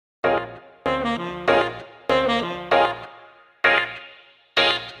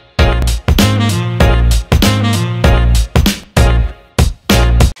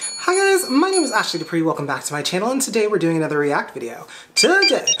is Ashlee Dupree, welcome back to my channel, and today we're doing another react video.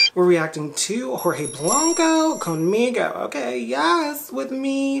 Today, we're reacting to Jorge Blanco, Conmigo. Okay, yes, with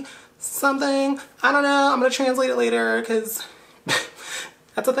me, something, I don't know, I'm gonna translate it later, because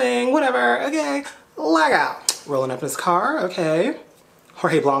that's a thing, whatever, okay, leg out. Rolling up in his car, okay.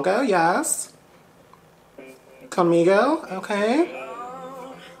 Jorge Blanco, yes. Conmigo, okay.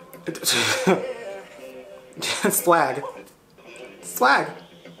 Swag. Swag.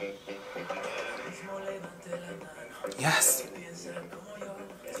 Yes.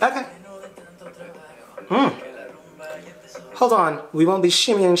 Okay. Hold on. We won't be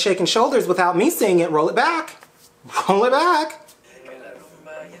shimmying and shaking shoulders without me seeing it. Roll it back. Roll it back.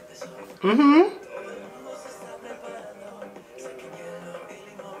 Mm-hmm.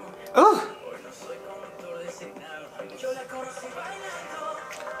 Oh.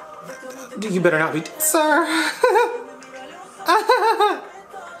 You better not be, sir.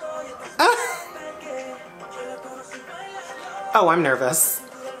 Oh, I'm nervous.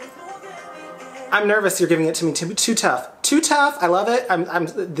 I'm nervous you're giving it to me too tough. Too tough. I love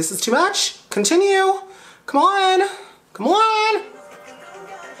it. This is too much. Continue. Come on. Come on.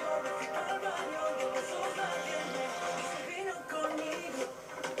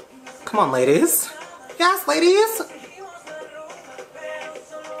 Come on, ladies. Yes, ladies.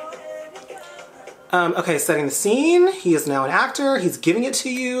 Okay, setting the scene. He is now an actor. He's giving it to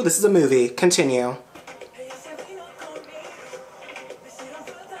you. This is a movie. Continue.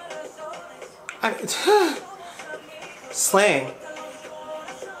 Slaying.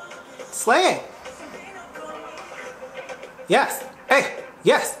 Slaying. Yes. Hey,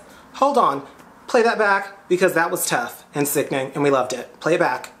 yes. Hold on. Play that back because that was tough and sickening and we loved it. Play it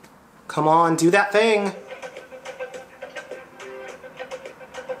back. Come on, do that thing.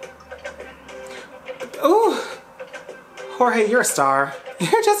 Ooh. Jorge, you're a star.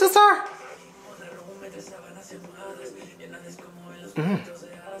 You're just a star.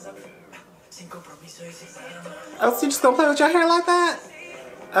 Oh, so you just gonna play with your hair like that?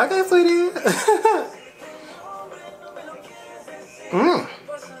 Okay, sweetie.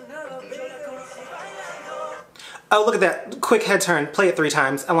 Oh, look at that. Quick head turn. Play it 3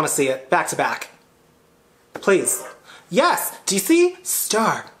 times. I want to see it. Back to back. Please. Yes. Do you see?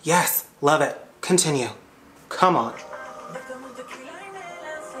 Star. Yes. Love it. Continue. Come on.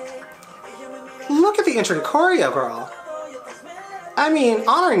 Look at the intricate choreo, girl. I mean,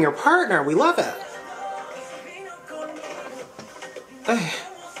 honoring your partner. We love it.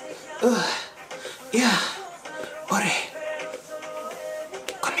 Yeah. Ore.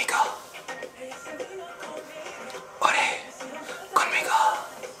 Conmigo. Ore. Conmigo.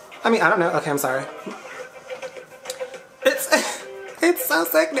 I mean, I don't know. Okay, I'm sorry. It's so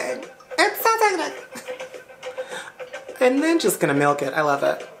sickening. It's so sickening. And then just gonna milk it. I love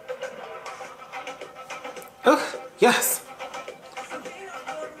it. Oh, yes.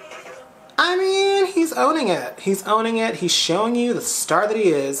 I mean, he's owning it. He's owning it. He's showing you the star that he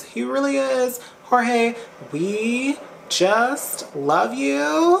is. He really is. Jorge, we just love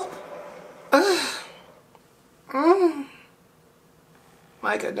you.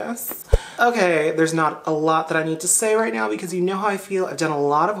 My goodness. Okay, there's not a lot that I need to say right now because you know how I feel. I've done a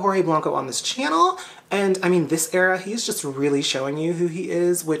lot of Jorge Blanco on this channel. And I mean, this era, he's just really showing you who he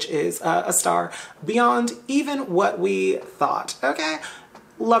is, which is a star beyond even what we thought, okay?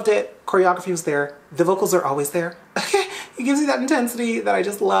 Loved it. Choreography was there. The vocals are always there. Okay, he gives you that intensity that I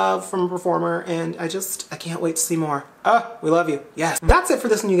just love from a performer, and I can't wait to see more. Oh, we love you. Yes. That's it for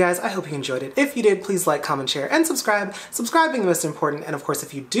this one, you guys. I hope you enjoyed it. If you did, please like, comment, share, and subscribe. Subscribe being the most important, and of course,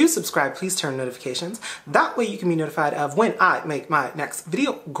 if you do subscribe, please turn notifications. That way you can be notified of when I make my next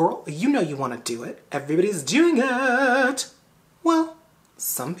video. Girl, you know you want to do it. Everybody's doing it. Well,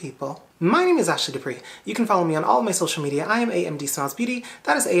 some people. My name is Ashlee Dupree. You can follow me on all of my social media. I am AMD Smiles Beauty.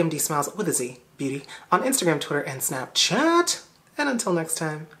 That is AMD Smiles with a Z, Beauty, on Instagram, Twitter, and Snapchat. And until next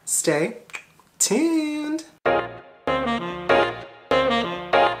time, stay tuned.